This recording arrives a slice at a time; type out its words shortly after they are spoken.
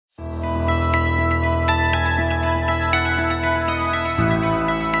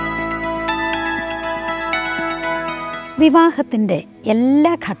വിവാഹത്തിൻ്റെ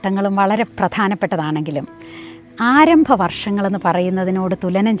എല്ലാ ഘട്ടങ്ങളും വളരെ പ്രധാനപ്പെട്ടതാണെങ്കിലും ആരംഭ വർഷങ്ങളെന്ന് പറയുന്നതിനോട്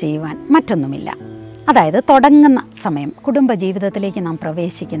തുലനം ചെയ്യുവാൻ മറ്റൊന്നുമില്ല. അതായത് തുടങ്ങുന്ന സമയം, കുടുംബജീവിതത്തിലേക്ക് നാം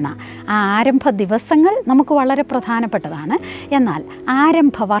പ്രവേശിക്കുന്ന ആ ആരംഭ ദിവസങ്ങൾ നമുക്ക് വളരെ പ്രധാനപ്പെട്ടതാണ്. എന്നാൽ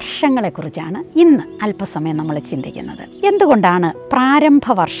ആരംഭ വർഷങ്ങളെക്കുറിച്ചാണ് ഇന്ന് അല്പസമയം നമ്മൾ ചിന്തിക്കുന്നത്. എന്തുകൊണ്ടാണ് പ്രാരംഭ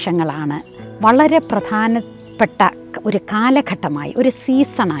വർഷങ്ങളാണ് വളരെ പ്രധാനപ്പെട്ട ഒരു കാലഘട്ടമായി, ഒരു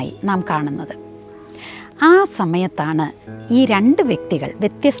സീസണായി നാം കാണുന്നത്? ആ സമയത്താണ് ഈ രണ്ട് വ്യക്തികൾ,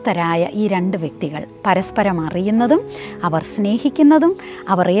 വ്യത്യസ്തരായ ഈ രണ്ട് വ്യക്തികൾ പരസ്പരം അറിയുന്നതും അവർ സ്നേഹിക്കുന്നതും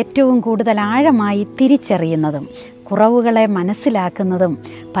അവർ ഏറ്റവും കൂടുതൽ ആഴമായി തിരിച്ചറിയുന്നതും കുറവുകളെ മനസ്സിലാക്കുന്നതും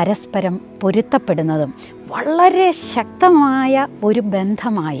പരസ്പരം പൊരുത്തപ്പെടുന്നതും വളരെ ശക്തമായ ഒരു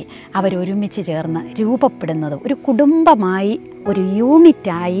ബന്ധമായി അവരൊരുമിച്ച് ചേർന്ന് രൂപപ്പെടുന്നതും ഒരു കുടുംബമായി, ഒരു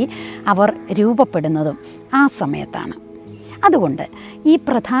യൂണിറ്റായി അവർ രൂപപ്പെടുന്നതും ആ സമയത്താണ്. അതുകൊണ്ട് ഈ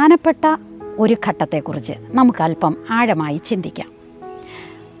പ്രധാനപ്പെട്ട ഒരു ഘട്ടത്തെക്കുറിച്ച് നമുക്ക് അല്പം ആഴമായി ചിന്തിക്കാം.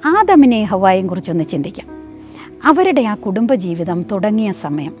 ആദമിനെയും ഹവ്വായെയും കുറിച്ചൊന്ന് ചിന്തിക്കാം. അവരുടെ ആ കുടുംബജീവിതം തുടങ്ങിയ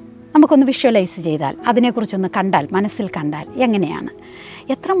സമയം നമുക്കൊന്ന് വിഷ്വലൈസ് ചെയ്താൽ, അതിനെക്കുറിച്ചൊന്ന് കണ്ടാൽ, മനസ്സിൽ കണ്ടാൽ എങ്ങനെയാണ്?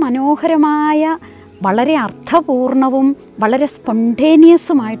 എത്ര മനോഹരമായ, വളരെ അർത്ഥപൂർണവും വളരെ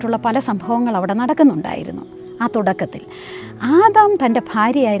സ്പോണ്ടേനിയസുമായിട്ടുള്ള പല സംഭവങ്ങൾ അവിടെ നടക്കുന്നുണ്ടായിരുന്നു. ആ തുടക്കത്തിൽ ആദാം തൻ്റെ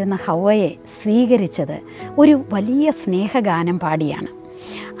ഭാര്യയായിരുന്ന ഹവ്വയെ സ്വീകരിച്ചത് ഒരു വലിയ സ്നേഹഗാനം പാടിയാണ്.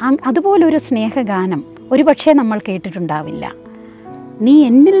 അതുപോലൊരു സ്നേഹഗാനം ഒരുപക്ഷെ നമ്മൾ കേട്ടിട്ടുണ്ടാവില്ല. നീ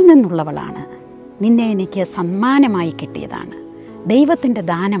എന്നിൽ നിന്നുള്ളവളാണ്, നിന്നെ എനിക്ക് സമ്മാനമായി കിട്ടിയതാണ്, ദൈവത്തിൻ്റെ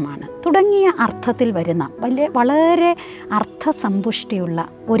ദാനമാണ് തുടങ്ങിയ അർത്ഥത്തിൽ വരുന്ന വളരെ അർത്ഥസമ്പുഷ്ടിയുള്ള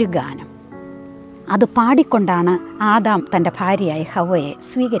ഒരു ഗാനം. അത് പാടിക്കൊണ്ടാണ് ആദാം തൻ്റെ ഭാര്യയായി ഹവ്വയെ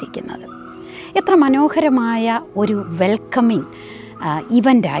സ്വീകരിക്കുന്നത്. എത്ര മനോഹരമായ ഒരു വെൽക്കമിങ്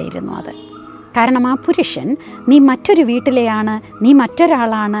ഇവൻ്റായിരുന്നു അത്. കാരണം ആ പുരുഷൻ നീ മറ്റൊരു വീട്ടിലെയാണ്, നീ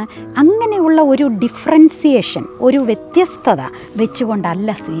മറ്റൊരാളാണ്, അങ്ങനെയുള്ള ഒരു ഡിഫറൻസിയേഷൻ, ഒരു വ്യത്യസ്തത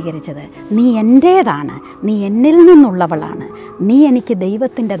വെച്ചുകൊണ്ടല്ല സ്വീകരിച്ചത്. നീ എൻ്റേതാണ്, നീ എന്നിൽ നിന്നുള്ളവളാണ്, നീ എനിക്ക്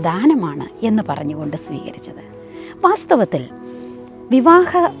ദൈവത്തിൻ്റെ ദാനമാണ് എന്ന് പറഞ്ഞുകൊണ്ട് സ്വീകരിച്ചത്. വാസ്തവത്തിൽ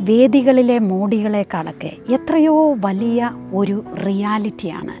വിവാഹ വേദികളിലെ മോടികളെക്കാളൊക്കെ എത്രയോ വലിയ ഒരു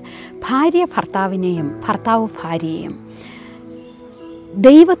റിയാലിറ്റിയാണ് ഭാര്യ ഭർത്താവിനെയും ഭർത്താവ് ഭാര്യയെയും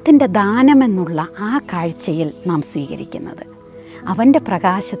ദൈവത്തിൻ്റെ ദാനമെന്നുള്ള ആ കാഴ്ചയിൽ നാം സ്വീകരിക്കുന്നത്. അവൻ്റെ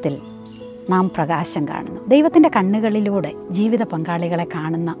പ്രകാശത്തിൽ നാം പ്രകാശം കാണുന്നു. ദൈവത്തിൻ്റെ കണ്ണുകളിലൂടെ ജീവിത പങ്കാളികളെ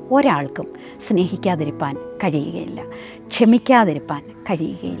കാണുന്ന ഒരാൾക്കും സ്നേഹിക്കാതിരിപ്പാൻ കഴിയുകയില്ല, ക്ഷമിക്കാതിരിപ്പാൻ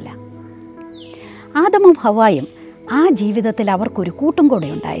കഴിയുകയില്ല. ആദമും ഹവ്വായും ആ ജീവിതത്തിൽ അവർക്കൊരു കൂട്ടും കൂടെ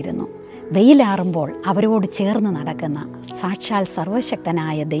ഉണ്ടായിരുന്നു. വെയിലാറുമ്പോൾ അവരോട് ചേർന്ന് നടക്കുന്ന സാക്ഷാൽ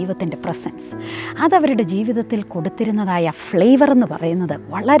സർവശക്തനായ ദൈവത്തിൻ്റെ പ്രസൻസ്, അതവരുടെ ജീവിതത്തിൽ കൊടുത്തിരുന്നതായ ഫ്ലേവർ എന്ന് പറയുന്നത്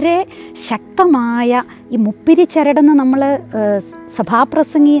വളരെ ശക്തമായ ഈ മുപ്പിരിച്ചരടെന്ന് നമ്മൾ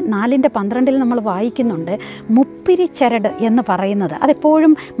സഭാപ്രസംഗി 4:12 നമ്മൾ വായിക്കുന്നുണ്ട്. മുപ്പിരിച്ചരട് എന്ന് പറയുന്നത്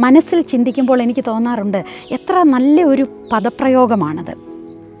അതെപ്പോഴും മനസ്സിൽ ചിന്തിക്കുമ്പോൾ എനിക്ക് തോന്നാറുണ്ട്, എത്ര നല്ല ഒരു പദപ്രയോഗമാണത്.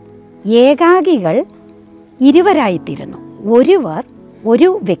 ഏകാകികൾ ഇരുവരായിത്തീരുന്നു, ഒരു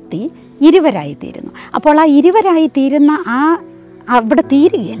വ്യക്തി ഇരുവരായിത്തീരുന്നു. അപ്പോൾ ആ ഇരുവരായിത്തീരുന്ന അവിടെ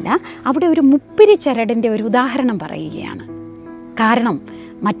തീരുകയല്ല, അവിടെ ഒരു മുപ്പിരിച്ചരടിൻ്റെ ഒരു ഉദാഹരണം പറയുകയാണ്. കാരണം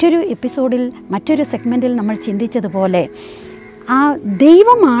മറ്റൊരു എപ്പിസോഡിൽ, മറ്റൊരു സെഗ്മെൻറ്റിൽ നമ്മൾ ചിന്തിച്ചതുപോലെ ആ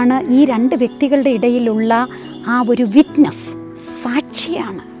ദൈവമാണ് ഈ രണ്ട് വ്യക്തികളുടെ ഇടയിലുള്ള ആ ഒരു വിറ്റ്നസ്,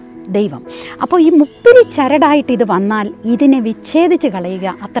 സാക്ഷിയാണ് ദൈവം. അപ്പോൾ ഈ മുപ്പിരി ചരടായിട്ട് ഇത് വന്നാൽ ഇതിനെ വിച്ഛേദിച്ച് കളയുക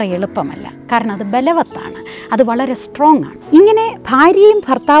അത്ര എളുപ്പമല്ല. കാരണം അത് ബലവത്താണ്, അത് വളരെ സ്ട്രോങ് ആണ്. ഇങ്ങനെ ഭാര്യയും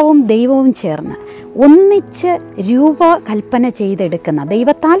ഭർത്താവും ദൈവവും ചേർന്ന് ഒന്നിച്ച് രൂപകൽപ്പന ചെയ്തെടുക്കുന്ന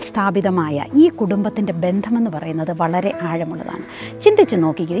ദൈവത്താൽ സ്ഥാപിതമായ ഈ കുടുംബത്തിൻ്റെ ബന്ധമെന്ന് പറയുന്നത് വളരെ ആഴമുള്ളതാണ്. ചിന്തിച്ച്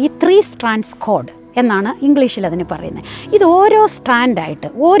നോക്കിക്കുക, ഈ 3 strands cord എന്നാണ് ഇംഗ്ലീഷിൽ അതിന് പറയുന്നത്. ഇത് ഓരോ സ്ട്രാൻഡായിട്ട്,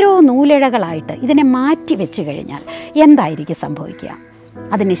 ഓരോ നൂലിഴകളായിട്ട് ഇതിനെ മാറ്റി വെച്ച് കഴിഞ്ഞാൽ എന്തായിരിക്കും സംഭവിക്കുക?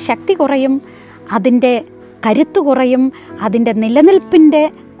 അതിന് ശക്തി കുറയും, അതിൻ്റെ കരുത്ത് കുറയും, അതിൻ്റെ നിലനിൽപ്പിൻ്റെ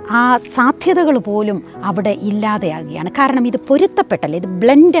ആ സാധ്യതകൾ പോലും അവിടെ ഇല്ലാതെയാകുകയാണ്. കാരണം ഇത് പൊരുത്തപ്പെട്ടല്ല, ഇത്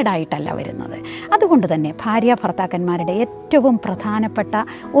ബ്ലെൻഡഡ് ആയിട്ടല്ല വരുന്നത്. അതുകൊണ്ട് തന്നെ ഭാര്യ ഭർത്താക്കന്മാരുടെ ഏറ്റവും പ്രധാനപ്പെട്ട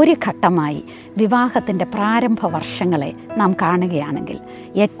ഒരു ഘട്ടമായി വിവാഹത്തിൻ്റെ പ്രാരംഭ വർഷങ്ങളെ നാം കാണുകയാണെങ്കിൽ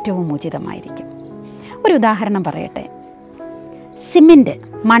ഏറ്റവും ഉചിതമായിരിക്കും. ഒരു ഉദാഹരണം പറയട്ടെ. സിമൻറ്റ്,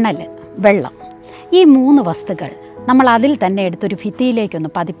 മണൽ, വെള്ളം, ഈ 3 വസ്തുക്കൾ നമ്മൾ അതിൽ തന്നെ എടുത്തൊരു ഭിത്തിയിലേക്കൊന്ന്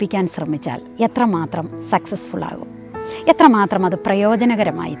പതിപ്പിക്കാൻ ശ്രമിച്ചാൽ എത്രമാത്രം സക്സസ്ഫുൾ ആകും, എത്രമാത്രം അത്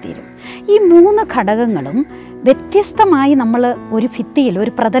പ്രയോജനകരമായി തീരും. ഈ 3 ഘടകങ്ങളും വ്യത്യസ്തമായി നമ്മൾ ഒരു ഭിത്തിയിൽ,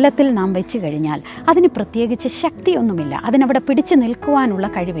 ഒരു പ്രതലത്തിൽ നാം വെച്ച് കഴിഞ്ഞാൽ അതിന് പ്രത്യേകിച്ച് ശക്തിയൊന്നുമില്ല, അതിനവിടെ പിടിച്ചു നിൽക്കുവാനുള്ള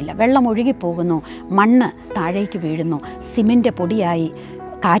കഴിവില്ല. വെള്ളം ഒഴുകിപ്പോകുന്നു, മണ്ണ് താഴേക്ക് വീഴുന്നു, സിമൻറ്റ് പൊടിയായി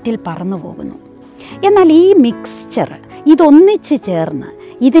കാറ്റിൽ പറന്നു പോകുന്നു. എന്നാൽ ഈ മിക്സ്ചർ ഇതൊന്നിച്ച് ചേർന്ന്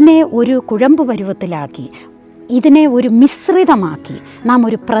ഇതിനെ ഒരു കുഴമ്പ് പരുവത്തിലാക്കി ഇതിനെ ഒരു മിശ്രിതമാക്കി നാം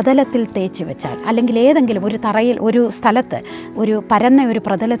ഒരു പ്രതലത്തിൽ തേച്ച് വെച്ചാൽ, അല്ലെങ്കിൽ ഏതെങ്കിലും ഒരു തറയിൽ ഒരു സ്ഥലത്ത് ഒരു പരന്ന ഒരു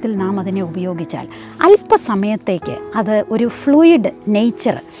പ്രതലത്തിൽ നാം അതിനെ ഉപയോഗിച്ചാൽ അല്പസമയത്തേക്ക് അത് ഒരു ഫ്ലൂയിഡ്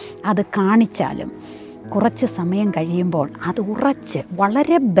നേച്ചർ അത് കാണിച്ചാലും കുറച്ച് സമയം കഴിയുമ്പോൾ അത് ഉറച്ച്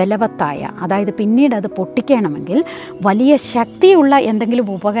വളരെ ബലവത്തായ, അതായത് പിന്നീട് അത് പൊട്ടിക്കണമെങ്കിൽ വലിയ ശക്തിയുള്ള എന്തെങ്കിലും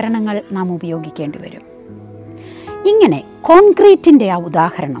ഉപകരണങ്ങൾ നാം ഉപയോഗിക്കേണ്ടി വരും. ഇങ്ങനെ കോൺക്രീറ്റിൻ്റെ ആ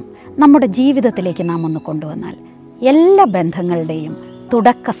ഉദാഹരണം നമ്മുടെ ജീവിതത്തിലേക്ക് നാം ഒന്ന് കൊണ്ടുവന്നാൽ എല്ലാ ബന്ധങ്ങളുടെയും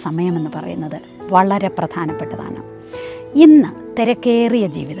തുടക്ക സമയമെന്ന് പറയുന്നത് വളരെ പ്രധാനപ്പെട്ടതാണ്. ഇന്ന് തിരക്കേറിയ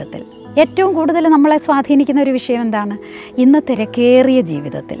ജീവിതത്തിൽ ഏറ്റവും കൂടുതൽ നമ്മളെ സ്വാധീനിക്കുന്ന ഒരു വിഷയം എന്താണ്? ഇന്ന് തിരക്കേറിയ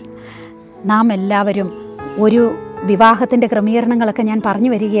ജീവിതത്തിൽ നാം എല്ലാവരും ഒരു വിവാഹത്തിൻ്റെ ക്രമീകരണങ്ങളൊക്കെ ഞാൻ പറഞ്ഞു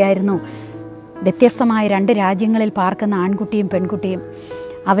വരികയായിരുന്നു. വ്യത്യസ്തമായ 2 രാജ്യങ്ങളിൽ പാർക്കുന്ന ആൺകുട്ടിയും പെൺകുട്ടിയും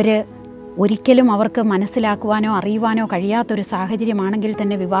അവർ ഒരിക്കലും അവർക്ക് മനസ്സിലാക്കുവാനോ അറിയുവാനോ കഴിയാത്തൊരു സാഹചര്യമാണെങ്കിൽ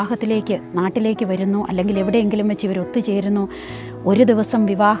തന്നെ വിവാഹത്തിലേക്ക് നാട്ടിലേക്ക് വരുന്നു, അല്ലെങ്കിൽ എവിടെയെങ്കിലും വെച്ച് ഇവർ ഒത്തുചേരുന്നു. ഒരു ദിവസം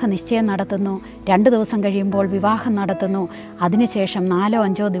വിവാഹ നിശ്ചയം നടത്തുന്നു, 2 ദിവസം കഴിയുമ്പോൾ വിവാഹം നടത്തുന്നു, അതിനുശേഷം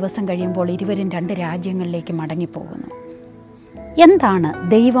 4-5 ദിവസം കഴിയുമ്പോൾ ഇരുവരും 2 രാജ്യങ്ങളിലേക്ക് മടങ്ങിപ്പോകുന്നു. എന്താണ്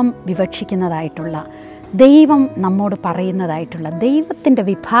ദൈവം വിവക്ഷിക്കുന്നതായിട്ടുള്ള, ദൈവം നമ്മോട് പറയുന്നതായിട്ടുള്ള ദൈവത്തിൻ്റെ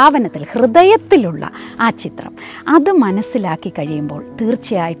വിഭാവനത്തിൽ ഹൃദയത്തിലുള്ള ആ ചിത്രം അത് മനസ്സിലാക്കി കഴിയുമ്പോൾ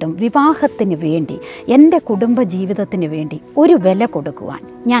തീർച്ചയായിട്ടും വിവാഹത്തിന് വേണ്ടി, എൻ്റെ കുടുംബ ജീവിതത്തിന് വേണ്ടി ഒരു വില കൊടുക്കുവാൻ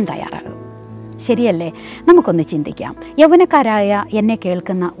ഞാൻ തയ്യാറാകും. ശരിയല്ലേ? നമുക്കൊന്ന് ചിന്തിക്കാം. യൗവനക്കാരായ എന്നെ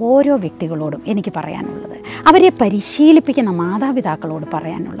കേൾക്കുന്ന ഓരോ വ്യക്തികളോടും എനിക്ക് പറയാനുള്ളത്, അവരെ പരിശീലിപ്പിക്കുന്ന മാതാപിതാക്കളോട്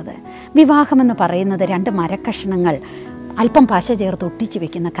പറയാനുള്ളത്, വിവാഹമെന്ന് പറയുന്നത് 2 മരക്കഷണങ്ങൾ അല്പം പശ ചേർത്ത് ഒട്ടിച്ച്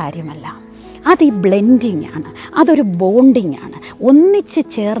വെക്കുന്ന കാര്യമല്ല. അത് ഈ ബ്ലെൻഡിങ് ആണ്, അതൊരു ബോണ്ടിങ് ആണ്, ഒന്നിച്ച്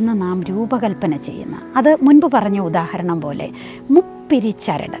ചേർന്ന് നാം രൂപകൽപ്പന ചെയ്യുന്ന. അത് മുൻപ് പറഞ്ഞ ഉദാഹരണം പോലെ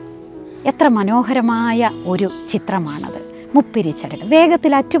മുപ്പിരിച്ചരട്, എത്ര മനോഹരമായ ഒരു ചിത്രമാണത്. മുപ്പിരിച്ചരട്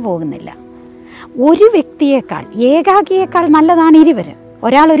വേഗത്തിൽ അറ്റുപോകുന്നില്ല. ഒരു വ്യക്തിയേക്കാൾ, ഏകാകിയേക്കാൾ നല്ലതാണ് ഇരുവർ.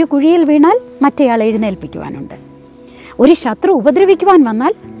 ഒരാൾ ഒരു കുഴിയിൽ വീണാൽ മറ്റേയാൾ എഴുന്നേൽപ്പിക്കുവാനുണ്ട്. ഒരു ശത്രു ഉപദ്രവിക്കുവാൻ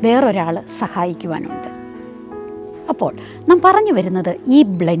വന്നാൽ വേറൊരാൾ സഹായിക്കുവാനുണ്ട്. അപ്പോൾ നാം പറഞ്ഞു വരുന്നത് ഈ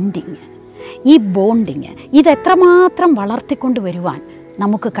ബ്ലെൻഡിങ്, ഈ ബോണ്ടിങ്, ഇതെത്രമാത്രം വളർത്തിക്കൊണ്ട് വരുവാൻ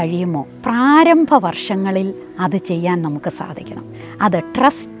നമുക്ക് കഴിയുമോ പ്രാരംഭ വർഷങ്ങളിൽ അത് ചെയ്യാൻ നമുക്ക് സാധിക്കണം. അത്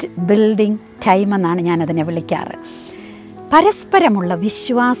ട്രസ്റ്റ് ബിൽഡിംഗ് ടൈം എന്നാണ് ഞാനതിനെ വിളിക്കാറ്. പരസ്പരമുള്ള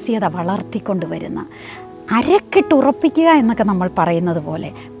വിശ്വാസ്യത വളർത്തിക്കൊണ്ട് വരുന്ന, അരക്കിട്ടുറപ്പിക്കുക എന്നൊക്കെ നമ്മൾ പറയുന്നത്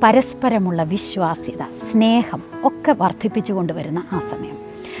പോലെ പരസ്പരമുള്ള വിശ്വാസ്യത, സ്നേഹം ഒക്കെ വർദ്ധിപ്പിച്ചു കൊണ്ടുവരുന്ന ആ സമയം.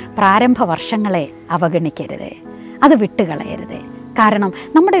 പ്രാരംഭ വർഷങ്ങളെ അവഗണിക്കരുതേ, അത് വിട്ടുകളയരുതേ. കാരണം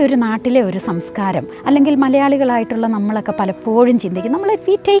നമ്മുടെ ഒരു നാട്ടിലെ ഒരു സംസ്കാരം, അല്ലെങ്കിൽ മലയാളികളായിട്ടുള്ള നമ്മളൊക്കെ പലപ്പോഴും ചിന്തിക്കും, നമ്മൾ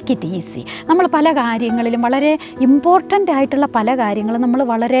വി ടേക്ക് ഇറ്റ് ഈസി. നമ്മൾ പല കാര്യങ്ങളിലും, വളരെ ഇമ്പോർട്ടൻ്റ് ആയിട്ടുള്ള പല കാര്യങ്ങളും നമ്മൾ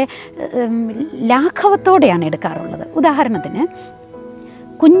വളരെ ലാഘവത്തോടെയാണ് എടുക്കാറുള്ളത്. ഉദാഹരണത്തിന്,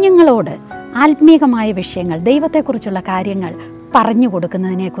 കുഞ്ഞുങ്ങളോട് ആത്മീകമായ വിഷയങ്ങൾ, ദൈവത്തെക്കുറിച്ചുള്ള കാര്യങ്ങൾ പറഞ്ഞു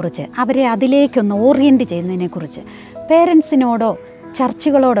കൊടുക്കുന്നതിനെക്കുറിച്ച്, അവരെ അതിലേക്കൊന്ന് ഓറിയൻറ്റ് ചെയ്യുന്നതിനെക്കുറിച്ച് പേരൻസിനോടോ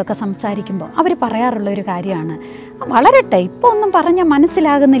ചർച്ചുകളോടൊക്കെ സംസാരിക്കുമ്പോൾ അവർ പറയാറുള്ള ഒരു കാര്യമാണ്, വളരട്ടെ, ഇപ്പോൾ ഒന്നും പറഞ്ഞാൽ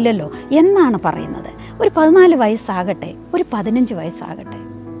മനസ്സിലാകുന്നില്ലല്ലോ എന്നാണ് പറയുന്നത്. ഒരു 14 വയസ്സാകട്ടെ, ഒരു 15 വയസ്സാകട്ടെ,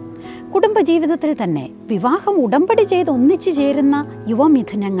 കുടുംബജീവിതത്തിൽ തന്നെ വിവാഹം ഉടമ്പടി ചെയ്ത് ഒന്നിച്ചു ചേരുന്ന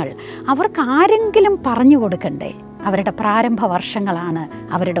യുവമിഥുനങ്ങൾ, അവർക്ക് ആരെങ്കിലും പറഞ്ഞു കൊടുക്കണ്ടേ? അവരുടെ പ്രാരംഭ വർഷങ്ങളാണ്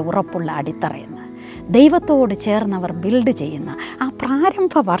അവരുടെ ഉറപ്പുള്ള അടിത്തറയെന്ന്. ദൈവത്തോട് ചേർന്നവർ ബിൽഡ് ചെയ്യുന്ന ആ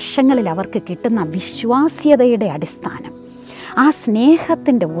പ്രാരംഭ വർഷങ്ങളിൽ അവർക്ക് കിട്ടുന്ന വിശ്വാസ്യതയുടെ അടിസ്ഥാനം, ആ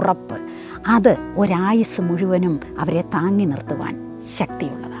സ്നേഹത്തിൻ്റെ ഉറപ്പ്, അത് ഒരായുസ് മുഴുവനും അവരെ താങ്ങി നിർത്തുവാൻ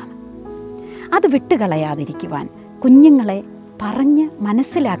ശക്തിയുള്ളതാണ്. അത് വിട്ടുകളയാതിരിക്കുവാൻ, കുഞ്ഞുങ്ങളെ പറഞ്ഞ്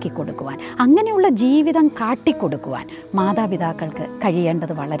മനസ്സിലാക്കി കൊടുക്കുവാൻ, അങ്ങനെയുള്ള ജീവിതം കാട്ടിക്കൊടുക്കുവാൻ മാതാപിതാക്കൾക്ക്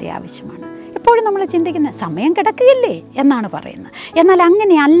കഴിയേണ്ടത് വളരെ ആവശ്യമാണ്. എപ്പോഴും നമ്മൾ ചിന്തിക്കുന്ന സമയം കിടക്കുകയില്ലേ എന്നാണ് പറയുന്നത്. എന്നാൽ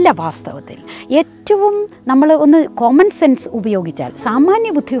അങ്ങനെയല്ല വാസ്തവത്തിൽ. ഏറ്റവും നമ്മൾ ഒന്ന് കോമൺ സെൻസ് ഉപയോഗിച്ചാൽ,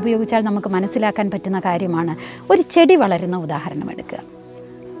 സാമാന്യ ബുദ്ധി ഉപയോഗിച്ചാൽ നമുക്ക് മനസ്സിലാക്കാൻ പറ്റുന്ന കാര്യമാണ്. ഒരു ചെടി വളരുന്ന ഉദാഹരണം എടുക്കുക.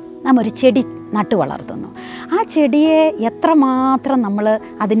 നാം ഒരു ചെടി നട്ടു വളർത്തുന്നു. ആ ചെടിയെ എത്രമാത്രം നമ്മൾ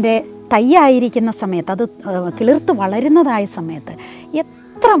അതിൻ്റെ തയ്യായിരിക്കുന്ന സമയത്ത്, അത് കിളിർത്ത് വളരുന്നതായ സമയത്ത്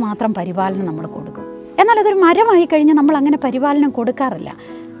എത്രമാത്രം പരിപാലനം നമ്മൾ കൊടുക്കും. എന്നാൽ അതൊരു മരമായി കഴിഞ്ഞാൽ നമ്മൾ അങ്ങനെ പരിപാലനം കൊടുക്കാറില്ല.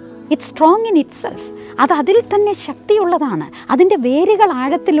 It's strong in it self. അത് അതിൽ തന്നെ ശക്തിയുള്ളതാണ്, അതിൻ്റെ വേരുകൾ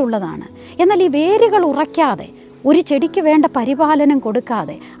ആഴത്തിലുള്ളതാണ്. എന്നാൽ ഈ വേരുകൾ ഉറയ്ക്കാതെ, ഒരു ചെടിക്ക് വേണ്ട പരിപാലനം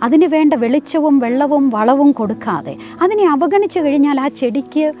കൊടുക്കാതെ, അതിന് വേണ്ട വെളിച്ചവും വെള്ളവും വളവും കൊടുക്കാതെ അതിനെ അവഗണിച്ചു കഴിഞ്ഞാൽ ആ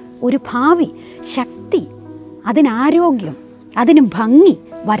ചെടിക്ക് ഒരു ഭാവി, ശക്തി, അതിനാരോഗ്യം, അതിന് ഭംഗി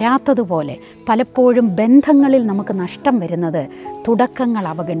വരാത്തതുപോലെ പലപ്പോഴും ബന്ധങ്ങളിൽ നമുക്ക് നഷ്ടം വരുന്നത് തുടക്കങ്ങൾ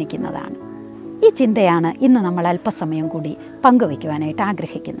അവഗണിക്കുന്നതാണ്. ഈ ചിന്തയാണ് ഇന്ന് നമ്മൾ അല്പസമയം കൂടി പങ്കുവയ്ക്കുവാനായിട്ട്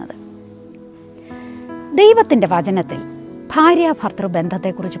ആഗ്രഹിക്കുന്നത്. ദൈവത്തിൻ്റെ വചനത്തിൽ ഭാര്യാഭർത്തൃ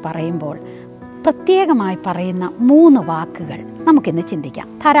ബന്ധത്തെക്കുറിച്ച് പറയുമ്പോൾ പ്രത്യേകമായി പറയുന്ന 3 വാക്കുകൾ നമുക്കിന്ന് ചിന്തിക്കാം.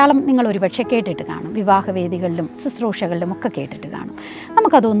 ധാരാളം നിങ്ങൾ ഒരുപക്ഷെ കേട്ടിട്ട് കാണും, വിവാഹവേദികളിലും ശുശ്രൂഷകളിലും ഒക്കെ കേട്ടിട്ട് കാണും.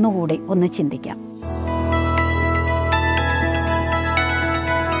 നമുക്കതൊന്നുകൂടി ഒന്ന് ചിന്തിക്കാം.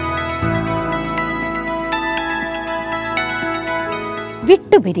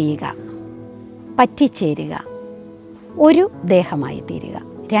 വിട്ടുപിരിയുക, പറ്റിച്ചേരുക, ഒരു ദേഹമായി തീരുക.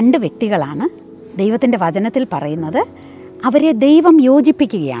 2 വ്യക്തികളാണ് ദൈവത്തിൻ്റെ വചനത്തിൽ പറയുന്നത്. അവരെ ദൈവം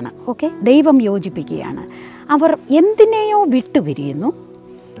യോജിപ്പിക്കുകയാണ്. ദൈവം യോജിപ്പിക്കുകയാണ്. അവർ എന്തിനെയോ വിട്ടുപിരിയുന്നു,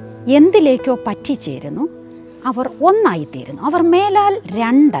 എന്തിലേക്കോ പറ്റിച്ചേരുന്നു, അവർ ഒന്നായിത്തീരുന്നു. അവർ മേലാൽ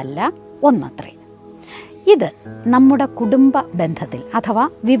 2 അല്ല 1 അത്രേ. ഇത് നമ്മുടെ കുടുംബ ബന്ധത്തിൽ അഥവാ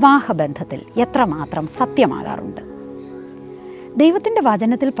വിവാഹ ബന്ധത്തിൽ എത്രമാത്രം സത്യമാകാറുണ്ട്? ദൈവത്തിൻ്റെ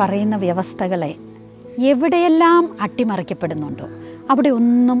വചനത്തിൽ പറയുന്ന വ്യവസ്ഥകളെ എവിടെയെല്ലാം അട്ടിമറിക്കപ്പെടുന്നുണ്ടോ അവിടെ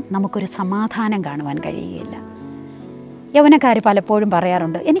ഒന്നും നമുക്കൊരു സമാധാനം കാണുവാൻ കഴിയുകയില്ല. യൗവനക്കാർ പലപ്പോഴും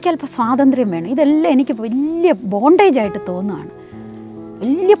പറയാറുണ്ട്, എനിക്കല്പം സ്വാതന്ത്ര്യം വേണം, ഇതെല്ലാം എനിക്ക് വലിയ ബോണ്ടേജായിട്ട് തോന്നുകയാണ്,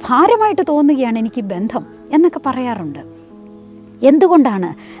 വലിയ ഭാരമായിട്ട് തോന്നുകയാണ് എനിക്ക് ബന്ധം എന്നൊക്കെ പറയാറുണ്ട്.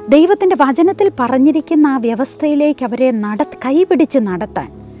 എന്തുകൊണ്ടാണ്? ദൈവത്തിൻ്റെ വചനത്തിൽ പറഞ്ഞിരിക്കുന്ന ആ വ്യവസ്ഥയിലേക്ക് അവരെ കൈപിടിച്ച് നടത്താൻ,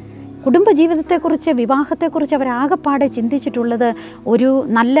 കുടുംബജീവിതത്തെക്കുറിച്ച്, വിവാഹത്തെക്കുറിച്ച് അവരാകെപ്പാടെ ചിന്തിച്ചിട്ടുള്ളത് ഒരു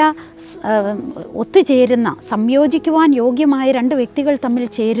നല്ല ഒത്തുചേരുന്ന, സംയോജിക്കുവാൻ യോഗ്യമായ 2 വ്യക്തികൾ തമ്മിൽ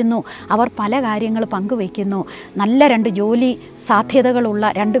ചേരുന്നു, അവർ പല കാര്യങ്ങൾ പങ്കുവയ്ക്കുന്നു, നല്ല 2 ജോലി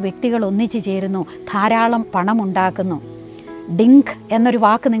സാധ്യതകളുള്ള 2 വ്യക്തികൾ ഒന്നിച്ചു ചേരുന്നു, ധാരാളം പണമുണ്ടാക്കുന്നു. ഡിങ്ക് എന്നൊരു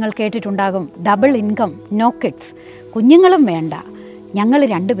വാക്ക് നിങ്ങൾ കേട്ടിട്ടുണ്ടാകും. ഡബിൾ ഇൻകം, നോ കിഡ്സ്, കുഞ്ഞുങ്ങളും വേണ്ട, ഞങ്ങൾ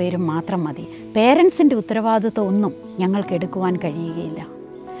 2 പേരും മാത്രം മതി, പേരൻസിൻ്റെ ഉത്തരവാദിത്വം ഒന്നും ഞങ്ങൾക്ക് എടുക്കുവാൻ കഴിയുകയില്ല.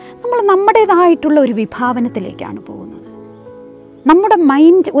 നമ്മൾ നമ്മുടേതായിട്ടുള്ള ഒരു വിഭാവനത്തിലേക്കാണ് പോകുന്നത്. നമ്മുടെ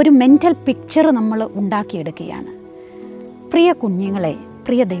മൈൻഡ്, ഒരു മെൻ്റൽ പിക്ചർ നമ്മൾ ഉണ്ടാക്കിയെടുക്കുകയാണ്. പ്രിയ കുഞ്ഞുങ്ങളെ,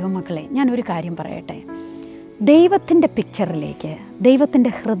 പ്രിയ ദൈവമക്കളെ, ഞാനൊരു കാര്യം പറയട്ടെ. ദൈവത്തിൻ്റെ പിക്ചറിലേക്ക്, ദൈവത്തിൻ്റെ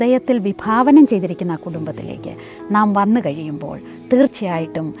ഹൃദയത്തിൽ വിഭാവനം ചെയ്തിരിക്കുന്ന ആ കുടുംബത്തിലേക്ക് നാം വന്നു കഴിയുമ്പോൾ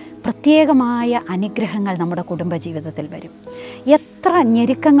തീർച്ചയായിട്ടും പ്രത്യേകമായ അനുഗ്രഹങ്ങൾ നമ്മുടെ കുടുംബജീവിതത്തിൽ വരും. എത്ര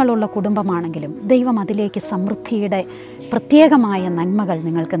ഞെരുക്കങ്ങളുള്ള കുടുംബമാണെങ്കിലും ദൈവം അതിലേക്ക് സമൃദ്ധിയുടെ പ്രത്യേകമായ നന്മകൾ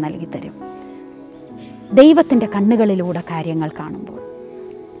നിങ്ങൾക്ക് നൽകിത്തരും. ദൈവത്തിൻ്റെ കണ്ണുകളിലൂടെ കാര്യങ്ങൾ കാണുമ്പോൾ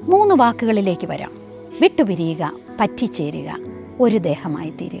 3 വാക്കുകളിലേക്ക് വരാം. വിട്ടുപിരിയുക, പറ്റിച്ചേരുക, ഒരു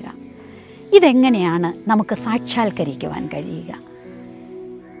ദേഹമായി തീരുക. ഇതെങ്ങനെയാണ് നമുക്ക് സാക്ഷാത്കരിക്കുവാൻ കഴിയുക?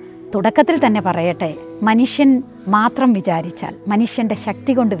 തുടക്കത്തിൽ തന്നെ പറയട്ടെ, മനുഷ്യൻ മാത്രം വിചാരിച്ചാൽ, മനുഷ്യൻ്റെ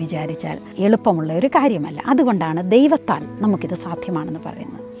ശക്തി കൊണ്ട് വിചാരിച്ചാൽ എളുപ്പമുള്ള ഒരു കാര്യമല്ല. അതുകൊണ്ടാണ് ദൈവത്താൽ നമുക്കിത് സാധ്യമാണെന്ന്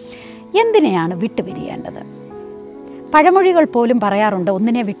പറയുന്നത്. എന്തിനെയാണ് വിട്ടുപിരിയേണ്ടത്? പഴമൊഴികൾ പോലും പറയാറുണ്ട്,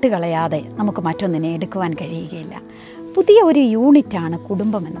 ഒന്നിനെ വിട്ടുകളയാതെ നമുക്ക് മറ്റൊന്നിനെ എടുക്കുവാൻ കഴിയുകയില്ല. പുതിയ ഒരു യൂണിറ്റാണ്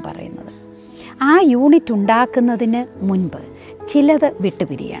കുടുംബം എന്ന് പറയുന്നത്. ആ യൂണിറ്റ് ഉണ്ടാക്കുന്നതിന് മുൻപ് ചിലത്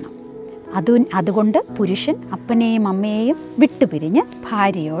വിട്ടുപിരിയണം. അതുകൊണ്ട് പുരുഷൻ അപ്പനെയും അമ്മയെയും വിട്ടുപിരിഞ്ഞ്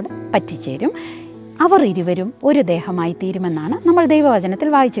ഭാര്യയോട് പറ്റിച്ചേരും. അവർ ഇരുവരും ഒരു ദേഹമായി തീരുമെന്നാണ് നമ്മൾ ദൈവവചനത്തിൽ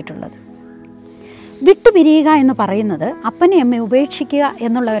വായിച്ചിട്ടുള്ളത്. വിട്ടുപിരിയുക എന്ന് പറയുന്നത് അപ്പനെ അമ്മയെ ഉപേക്ഷിക്കുക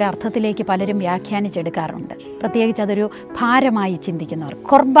എന്നുള്ള ഒരർത്ഥത്തിലേക്ക് പലരും വ്യാഖ്യാനിച്ചെടുക്കാറുണ്ട്. പ്രത്യേകിച്ച് അതൊരു ഭാരമായി ചിന്തിക്കുന്നവർ.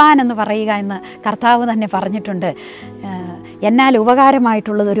 ഖുർബാൻ എന്ന് പറയുക എന്ന് കർത്താവ് തന്നെ പറഞ്ഞിട്ടുണ്ട്. എന്നാൽ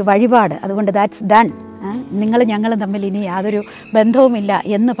ഉപകാരമായിട്ടുള്ളതൊരു വഴിപാട്, അതുകൊണ്ട് ദാറ്റ്സ് ഡൺ, ഞങ്ങളും തമ്മിൽ ഇനി യാതൊരു ബന്ധവുമില്ല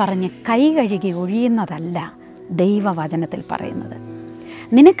എന്ന് പറഞ്ഞ് കൈ കഴുകി ഒഴിയുന്നതല്ല ദൈവവചനത്തിൽ പറയുന്നത്.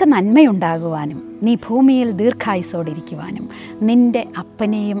 നിനക്ക് നന്മയുണ്ടാകുവാനും നീ ഭൂമിയിൽ ദീർഘായുസ്സോടിരിക്കുവാനും നിൻ്റെ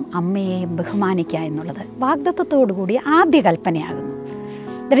അപ്പനെയും അമ്മയെയും ബഹുമാനിക്കുക എന്നുള്ളത് വാഗ്ദത്തത്തോടുകൂടി ആദ്യ കൽപ്പനയാകുന്നു.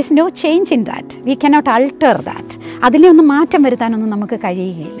 There is no change in that, we cannot alter that. അതിലൊന്നും മാറ്റം വരുത്താനൊന്നും നമുക്ക്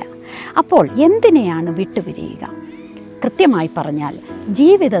കഴിയുകയില്ല. അപ്പോൾ എന്തിനെയാണ് വിട്ടുപിരിയുക? കൃത്യമായി പറഞ്ഞാൽ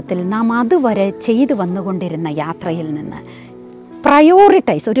ജീവിതത്തിൽ നാം അതുവരെ ചെയ്തു വന്നുകൊണ്ടിരുന്ന യാത്രയിൽ നിന്ന്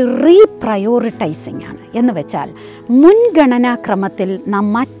ഒരു റീപ്രയോറിറ്റൈസിങ് ആണ്. എന്ന് വെച്ചാൽ മുൻഗണനാക്രമത്തിൽ നാം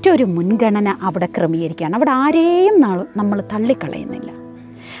മറ്റൊരു മുൻഗണന അവിടെ ക്രമീകരിക്കുകയാണ്. അവിടെ ആരെയും നമ്മൾ തള്ളിക്കളയുന്നില്ല,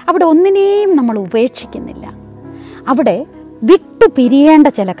 അവിടെ ഒന്നിനെയും നമ്മൾ ഉപേക്ഷിക്കുന്നില്ല. അവിടെ വിട്ടുപിരിയേണ്ട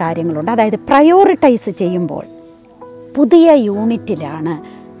ചില കാര്യങ്ങളുണ്ട്. അതായത് പ്രയോറിറ്റൈസ് ചെയ്യുമ്പോൾ പുതിയ യൂണിറ്റിലാണ്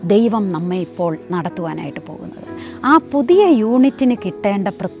ദൈവം നമ്മെ ഇപ്പോൾ നടത്തുവാനായിട്ട് പോകുന്നത്. ആ പുതിയ യൂണിറ്റിന് കിട്ടേണ്ട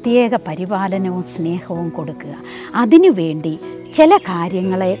പ്രത്യേക പരിപാലനവും സ്നേഹവും കൊടുക്കുക. അതിനുവേണ്ടി ചില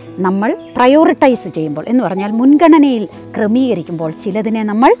കാര്യങ്ങളെ നമ്മൾ പ്രയോറിറ്റൈസ് ചെയ്യുമ്പോൾ, എന്ന് പറഞ്ഞാൽ മുൻഗണനയിൽ ക്രമീകരിക്കുമ്പോൾ, ചിലതിനെ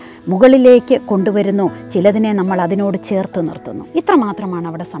നമ്മൾ മുകളിലേക്ക് കൊണ്ടുവരുന്നു, ചിലതിനെ നമ്മൾ അതിനോട് ചേർത്ത് നിർത്തുന്നു. ഇത്രമാത്രമാണ്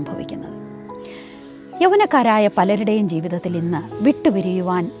അവിടെ സംഭവിക്കുന്നത്. യൗവനക്കാരായ പലരുടെയും ജീവിതത്തിൽ ഇന്ന്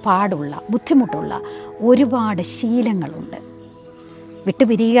വിട്ടുപിരിയുവാൻ പാടുള്ള, ബുദ്ധിമുട്ടുള്ള ഒരുപാട് ശീലങ്ങളുണ്ട്.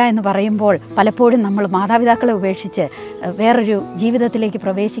 വിട്ടുപിരിയുക എന്ന് പറയുമ്പോൾ പലപ്പോഴും നമ്മൾ മാതാപിതാക്കളെ ഉപേക്ഷിച്ച് വേറൊരു ജീവിതത്തിലേക്ക്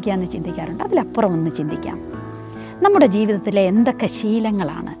പ്രവേശിക്കുക എന്ന് ചിന്തിക്കാറുണ്ട്. അതിലപ്പുറം ഒന്ന് ചിന്തിക്കാം. നമ്മുടെ ജീവിതത്തിലെ എന്തൊക്കെ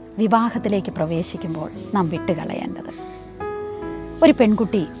ശീലങ്ങളാണ് വിവാഹത്തിലേക്ക് പ്രവേശിക്കുമ്പോൾ നാം വിട്ടുകളയേണ്ടത്? ഒരു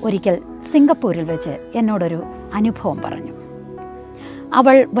പെൺകുട്ടി ഒരിക്കൽ സിംഗപ്പൂരിൽ വെച്ച് എന്നോടൊരു അനുഭവം പറഞ്ഞു.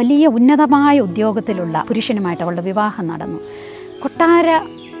 അവൾ വലിയ ഉന്നതമായ ഉദ്യോഗത്തിലുള്ള പുരുഷനുമായിട്ട് അവളുടെ വിവാഹം നടന്നു. കൊട്ടാര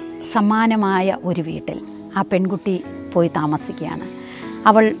സമാനമായ ഒരു വീട്ടിൽ ആ പെൺകുട്ടി പോയി താമസിക്കുകയാണ്.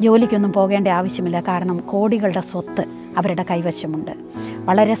 അവൾ ജോലിക്കൊന്നും പോകേണ്ട ആവശ്യമില്ല, കാരണം കോടികളുടെ സ്വത്ത് അവരുടെ കൈവശമുണ്ട്.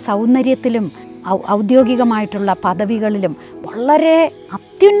 വളരെ സൗന്ദര്യത്തിലും ഔദ്യോഗികമായിട്ടുള്ള പദവികളിലും വളരെ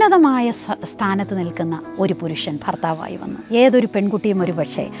അത്യുന്നതമായ സ്ഥാനത്ത് നിൽക്കുന്ന ഒരു പുരുഷൻ ഭർത്താവായി വന്നു. ഏതൊരു പെൺകുട്ടിയും ഒരു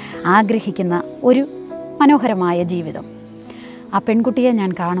പക്ഷേ ആഗ്രഹിക്കുന്ന ഒരു മനോഹരമായ ജീവിതം. ആ പെൺകുട്ടിയെ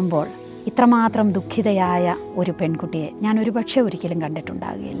ഞാൻ കാണുമ്പോൾ ഇത്രമാത്രം ദുഃഖിതയായ ഒരു പെൺകുട്ടിയെ ഞാൻ ഒരു പക്ഷേ ഒരിക്കലും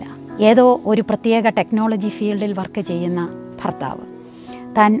കണ്ടിട്ടുണ്ടാകുകയില്ല. ഏതോ ഒരു പ്രത്യേക ടെക്നോളജി ഫീൽഡിൽ വർക്ക് ചെയ്യുന്ന ഭർത്താവ്,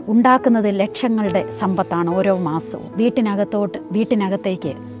 താൻ ഉണ്ടാക്കുന്നത് ലക്ഷങ്ങളുടെ സമ്പത്താണ് ഓരോ മാസവും.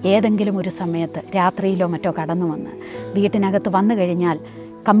 വീട്ടിനകത്തേക്ക് ഏതെങ്കിലും ഒരു സമയത്ത് രാത്രിയിലോ മറ്റോ കടന്നു വന്ന് വീട്ടിനകത്ത് വന്നു കഴിഞ്ഞാൽ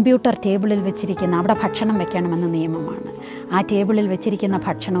കമ്പ്യൂട്ടർ ടേബിളിൽ വെച്ചിരിക്കുന്ന, അവിടെ ഭക്ഷണം വെക്കണമെന്ന നിയമമാണ്, ആ ടേബിളിൽ വെച്ചിരിക്കുന്ന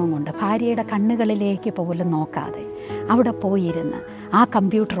ഭക്ഷണവും കൊണ്ട് ഭാര്യയുടെ കണ്ണുകളിലേക്ക് പോലും നോക്കാതെ അവിടെ പോയിരുന്ന് ആ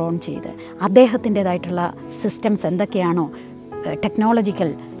കമ്പ്യൂട്ടർ ഓൺ ചെയ്ത് അദ്ദേഹത്തിൻ്റേതായിട്ടുള്ള സിസ്റ്റംസ് എന്തൊക്കെയാണോ ടെക്നോളജിക്കൽ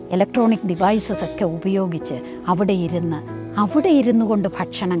ഇലക്ട്രോണിക് ഡിവൈസസ് ഒക്കെ ഉപയോഗിച്ച് അവിടെ ഇരുന്നു കൊണ്ട്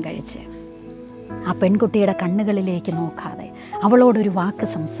ഭക്ഷണം കഴിച്ച് ആ പെൺകുട്ടിയുടെ കണ്ണുകളിലേക്ക് നോക്കാതെ അവളോടൊരു വാക്ക്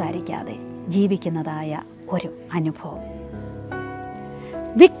സംസാരിക്കാതെ ജീവിക്കുന്നതായ ഒരു അനുഭവം.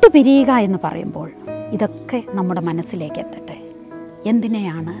 വിട്ടുപിരിയുക എന്ന് പറയുമ്പോൾ ഇതൊക്കെ നമ്മുടെ മനസ്സിലേക്ക് എത്തട്ടെ.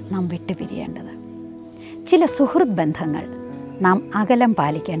 എന്തിനെയാണ് നാം വിട്ടുപിരിയേണ്ടത്? ചില സുഹൃത്ത് ബന്ധങ്ങൾ നാം അകലം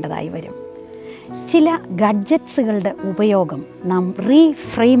പാലിക്കേണ്ടതായി വരും. ചില ഗഡ്ജറ്റ്സുകളുടെ ഉപയോഗം നാം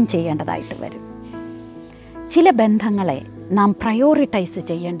റീഫ്രെയിം ചെയ്യേണ്ടതായിട്ട് വരും. ചില ബന്ധങ്ങളെ നാം പ്രയോറിറ്റൈസ്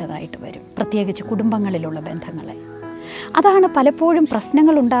ചെയ്യേണ്ടതായിട്ട് വരും, പ്രത്യേകിച്ച് കുടുംബങ്ങളിലുള്ള ബന്ധങ്ങളെ. അതാണ് പലപ്പോഴും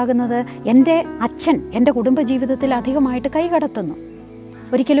പ്രശ്നങ്ങൾ ഉണ്ടാകുന്നത്. എൻ്റെ അച്ഛൻ എൻ്റെ കുടുംബജീവിതത്തിൽ അധികമായിട്ട് കൈകടത്തുന്നു.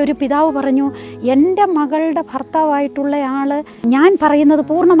 ഒരിക്കലൊരു പിതാവ് പറഞ്ഞു, എൻ്റെ മകളുടെ ഭർത്താവായിട്ടുള്ള ആൾ ഞാൻ പറയുന്നത്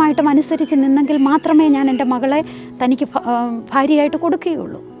പൂർണ്ണമായിട്ടും അനുസരിച്ച് നിന്നെങ്കിൽ മാത്രമേ ഞാൻ എൻ്റെ മകളെ തനിക്ക് ഭാര്യയായിട്ട്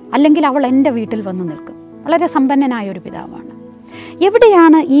കൊടുക്കുകയുള്ളൂ, അല്ലെങ്കിൽ അവൾ എൻ്റെ വീട്ടിൽ വന്ന് നിൽക്കും. വളരെ സമ്പന്നനായ ഒരു പിതാവാണ്.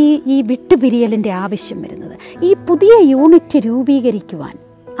 എവിടെയാണ് ഈ വിട്ടുപിരിയലിൻ്റെ ആവശ്യം വരുന്നത്? ഈ പുതിയ യൂണിറ്റ് രൂപീകരിക്കുവാൻ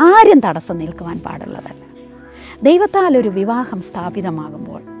ആരും തടസ്സം നിൽക്കുവാൻ പാടുള്ളതല്ല. ദൈവത്താൽ ഒരു വിവാഹം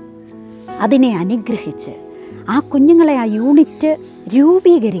സ്ഥാപിതമാകുമ്പോൾ അതിനെ അനുഗ്രഹിച്ച് ആ കുഞ്ഞുങ്ങളെ ആ യൂണിറ്റ്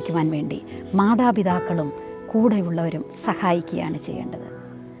രൂപീകരിക്കുവാൻ വേണ്ടി മാതാപിതാക്കളും കൂടെയുള്ളവരും സഹായിക്കുകയാണ് ചെയ്യേണ്ടത്.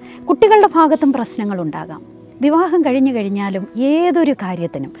 കുട്ടികളുടെ ഭാഗത്തും പ്രശ്നങ്ങളുണ്ടാകാം. വിവാഹം കഴിഞ്ഞു കഴിഞ്ഞാലും ഏതൊരു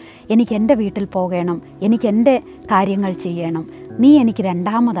കാര്യത്തിനും എനിക്ക് എൻ്റെ വീട്ടിൽ പോകണം, എനിക്ക് എൻ്റെ കാര്യങ്ങൾ ചെയ്യണം, നീ എനിക്ക്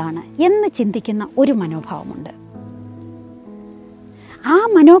രണ്ടാമതാണ് എന്ന് ചിന്തിക്കുന്ന ഒരു മനോഭാവമുണ്ട്. ആ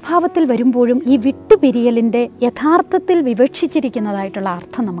മനോഭാവത്തിൽ വരുമ്പോഴും ഈ വിട്ടുപിരിയലിൻ്റെ യഥാർത്ഥത്തിൽ വിവക്ഷിച്ചിരിക്കുന്നതായിട്ടുള്ള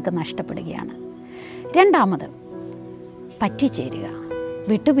അർത്ഥം നമുക്ക് നഷ്ടപ്പെടുകയാണ്. രണ്ടാമത്, പറ്റിച്ചേരുക.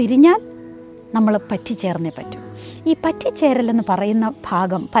 വിട്ടുപിരിഞ്ഞാൽ നമ്മൾ പറ്റിച്ചേർന്നേ പറ്റൂ. ഈ പറ്റിച്ചേരലെന്ന് പറയുന്ന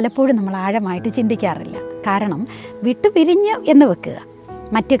ഭാഗം പലപ്പോഴും നമ്മൾ ആഴമായിട്ട് ചിന്തിക്കാറില്ല. കാരണം വിട്ടുപിരിഞ്ഞ് എന്ന് വെക്കുക,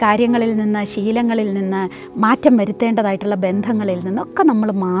 മറ്റ് കാര്യങ്ങളിൽ നിന്ന്, ശീലങ്ങളിൽ നിന്ന്, മാറ്റം വരുത്തേണ്ടതായിട്ടുള്ള ബന്ധങ്ങളിൽ നിന്നൊക്കെ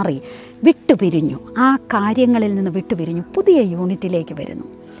നമ്മൾ മാറി വിട്ടുപിരിഞ്ഞു, ആ കാര്യങ്ങളിൽ നിന്ന് വിട്ടുപിരിഞ്ഞു പുതിയ യൂണിറ്റിലേക്ക് വരുന്നു.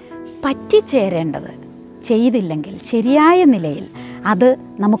 പറ്റിച്ചേരേണ്ടത് ചെയ്തില്ലെങ്കിൽ, ശരിയായ നിലയിൽ അത്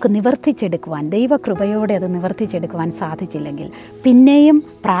നമുക്ക് നിവർത്തിച്ചെടുക്കുവാൻ, ദൈവകൃപയോടെ അത് നിവർത്തിച്ചെടുക്കുവാൻ സാധിച്ചില്ലെങ്കിൽ പിന്നെയും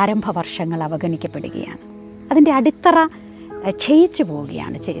പ്രാരംഭ വർഷങ്ങൾ അവഗണിക്കപ്പെടുകയാണ്. അതിൻ്റെ അടിത്തറ ക്ഷയിച്ചു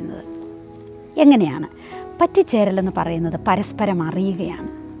പോവുകയാണ് ചെയ്യുന്നത്. എങ്ങനെയാണ്? പറ്റിച്ചേരലെന്ന് പറയുന്നത് പരസ്പരം അറിയുകയാണ്.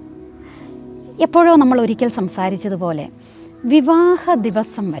 എപ്പോഴോ നമ്മൾ ഒരിക്കൽ സംസാരിച്ചതുപോലെ വിവാഹ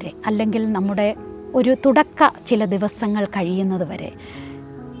ദിവസം വരെ, അല്ലെങ്കിൽ നമ്മുടെ ഒരു ചില ദിവസങ്ങൾ കഴിയുന്നത് വരെ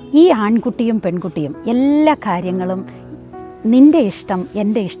ഈ ആൺകുട്ടിയും പെൺകുട്ടിയും എല്ലാ കാര്യങ്ങളും നിൻ്റെ ഇഷ്ടം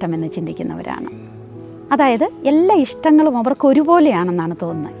എൻ്റെ ഇഷ്ടമെന്ന് ചിന്തിക്കുന്നവരാണ്. അതായത് എല്ലാ ഇഷ്ടങ്ങളും അവർക്ക് ഒരുപോലെയാണെന്നാണ്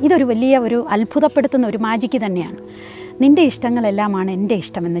തോന്നുന്നത്. ഇതൊരു വലിയ അത്ഭുതപ്പെടുത്തുന്ന ഒരു മാജിക്ക് തന്നെയാണ്. നിൻ്റെ ഇഷ്ടങ്ങളെല്ലാമാണ് എൻ്റെ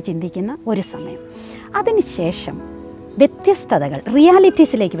ഇഷ്ടമെന്ന് ചിന്തിക്കുന്ന ഒരു സമയം. അതിനുശേഷം വ്യത്യസ്തതകൾ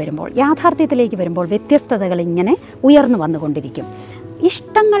റിയാലിറ്റീസിലേക്ക് വരുമ്പോൾ, യാഥാർത്ഥ്യത്തിലേക്ക് വരുമ്പോൾ വ്യത്യസ്തതകൾ ഇങ്ങനെ ഉയർന്നു വന്നുകൊണ്ടിരിക്കും.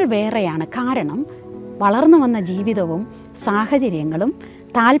 ഇഷ്ടങ്ങൾ വേറെയാണ്. കാരണം വളർന്നു വന്ന ജീവിതവും സാഹചര്യങ്ങളും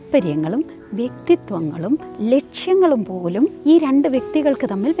താല്പര്യങ്ങളും വ്യക്തിത്വങ്ങളും ലക്ഷ്യങ്ങളും പോലും ഈ രണ്ട് വ്യക്തികൾക്ക്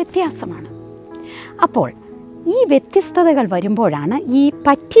തമ്മിൽ വ്യത്യാസമാണ്. അപ്പോൾ ഈ വ്യത്യസ്തതകൾ വരുമ്പോഴാണ് ഈ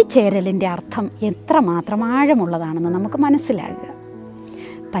പറ്റിച്ചേരലിൻ്റെ അർത്ഥം എത്രമാത്രം ആഴമുള്ളതാണെന്ന് നമുക്ക് മനസ്സിലാകുക.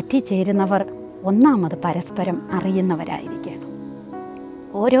 പറ്റിച്ചേരുന്നവർ ഒന്നാമത് പരസ്പരം അറിയുന്നവരായിരിക്കണം.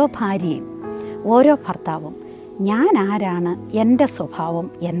 ഓരോ ഭാര്യയും ഓരോ ഭർത്താവും ഞാൻ ആരാണ്, എൻ്റെ സ്വഭാവം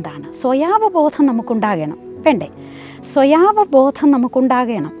എന്താണ്, സ്വയാവബോധം നമുക്കുണ്ടാകണം. വേണ്ടേ? സ്വയാവബോധം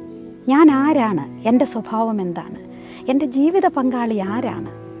നമുക്കുണ്ടാകണം. ഞാൻ ആരാണ്, എൻ്റെ സ്വഭാവം എന്താണ്, എൻ്റെ ജീവിത പങ്കാളി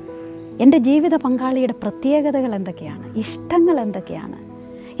ആരാണ്, എൻ്റെ ജീവിത പങ്കാളിയുടെ പ്രത്യേകതകൾ എന്തൊക്കെയാണ്, ഇഷ്ടങ്ങൾ എന്തൊക്കെയാണ്,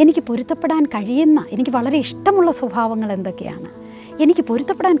 എനിക്ക് പൊരുത്തപ്പെടാൻ കഴിയുന്ന, എനിക്ക് വളരെ ഇഷ്ടമുള്ള സ്വഭാവങ്ങൾ എന്തൊക്കെയാണ്, എനിക്ക്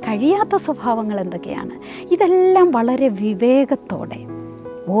പൊരുത്തപ്പെടാൻ കഴിയാത്ത സ്വഭാവങ്ങൾ എന്തൊക്കെയാണ്? ഇതെല്ലാം വളരെ വിവേകത്തോടെ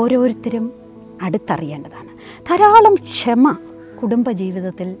ഓരോരുത്തരും അടുത്തറിയേണ്ടതാണ്. ധാരാളം ക്ഷമ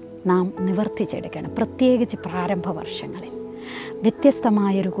കുടുംബജീവിതത്തിൽ നാം നിവർത്തിച്ചെടുക്കണം. പ്രത്യേകിച്ച് പ്രാരംഭ വർഷങ്ങളിൽ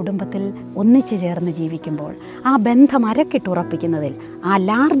വ്യത്യസ്തമായൊരു കുടുംബത്തിൽ ഒന്നിച്ചു ചേർന്ന് ജീവിക്കുമ്പോൾ ആ ബന്ധം അരക്കിട്ടുറപ്പിക്കുന്നതിൽ ആ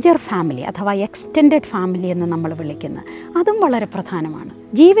ലാർജർ ഫാമിലി അഥവാ എക്സ്റ്റെൻഡഡ് ഫാമിലി എന്ന് നമ്മൾ വിളിക്കുന്ന അതും വളരെ പ്രധാനമാണ്.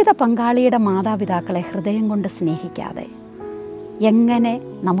 ജീവിത പങ്കാളിയുടെ മാതാപിതാക്കളെ ഹൃദയം കൊണ്ട് സ്നേഹിക്കാതെ എങ്ങനെ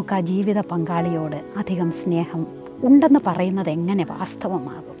നമുക്ക് ആ ജീവിത പങ്കാളിയോട് അധികം സ്നേഹം ഉണ്ടെന്ന് പറയുന്നത് എങ്ങനെ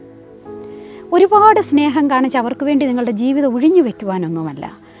വാസ്തവമാകും? ഒരുപാട് സ്നേഹം കാണിച്ച് അവർക്ക് വേണ്ടി നിങ്ങളുടെ ജീവിതം ഒഴിഞ്ഞു വയ്ക്കുവാനൊന്നുമല്ല,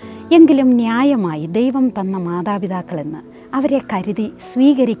 എങ്കിലും ന്യായമായി ദൈവം തന്ന മാതാപിതാക്കളെന്ന് അവരെ കരുതി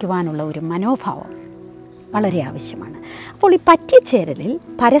സ്വീകരിക്കുവാനുള്ള ഒരു മനോഭാവം വളരെ ആവശ്യമാണ്. അപ്പോൾ ഈ പറ്റിച്ചേരലിൽ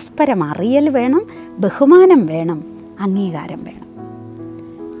പരസ്പരം അറിയൽ വേണം, ബഹുമാനം വേണം, അംഗീകാരം വേണം.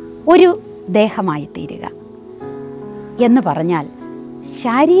 ഒരു ദേഹമായി തീരുക എന്ന് പറഞ്ഞാൽ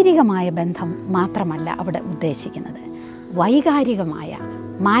ശാരീരികമായ ബന്ധം മാത്രമല്ല അവിടെ ഉദ്ദേശിക്കുന്നത്. വൈകാരികമായ,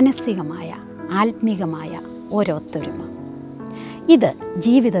 മാനസികമായ, ആത്മീകമായ ഒരൊത്തൊരുമ ഇത്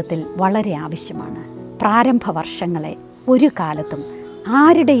ജീവിതത്തിൽ വളരെ ആവശ്യമാണ്. പ്രാരംഭ വർഷങ്ങളെ ഒരു കാലത്തും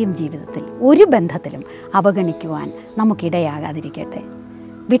ആരുടെയും ജീവിതത്തിൽ ഒരു ബന്ധത്തിലും അവഗണിക്കുവാൻ നമുക്കിടയാകാതിരിക്കട്ടെ.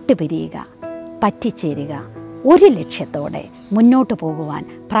 വിട്ടുപിരിയുക, പറ്റിച്ചേരുക, ഒരു ലക്ഷ്യത്തോടെ മുന്നോട്ട് പോകുവാൻ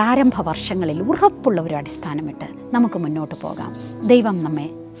പ്രാരംഭ വർഷങ്ങളിൽ ഉറപ്പുള്ള ഒരു അടിസ്ഥാനമിട്ട് നമുക്ക് മുന്നോട്ട് പോകാം. ദൈവം നമ്മെ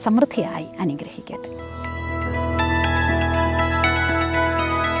സമൃദ്ധിയായി അനുഗ്രഹിക്കട്ടെ.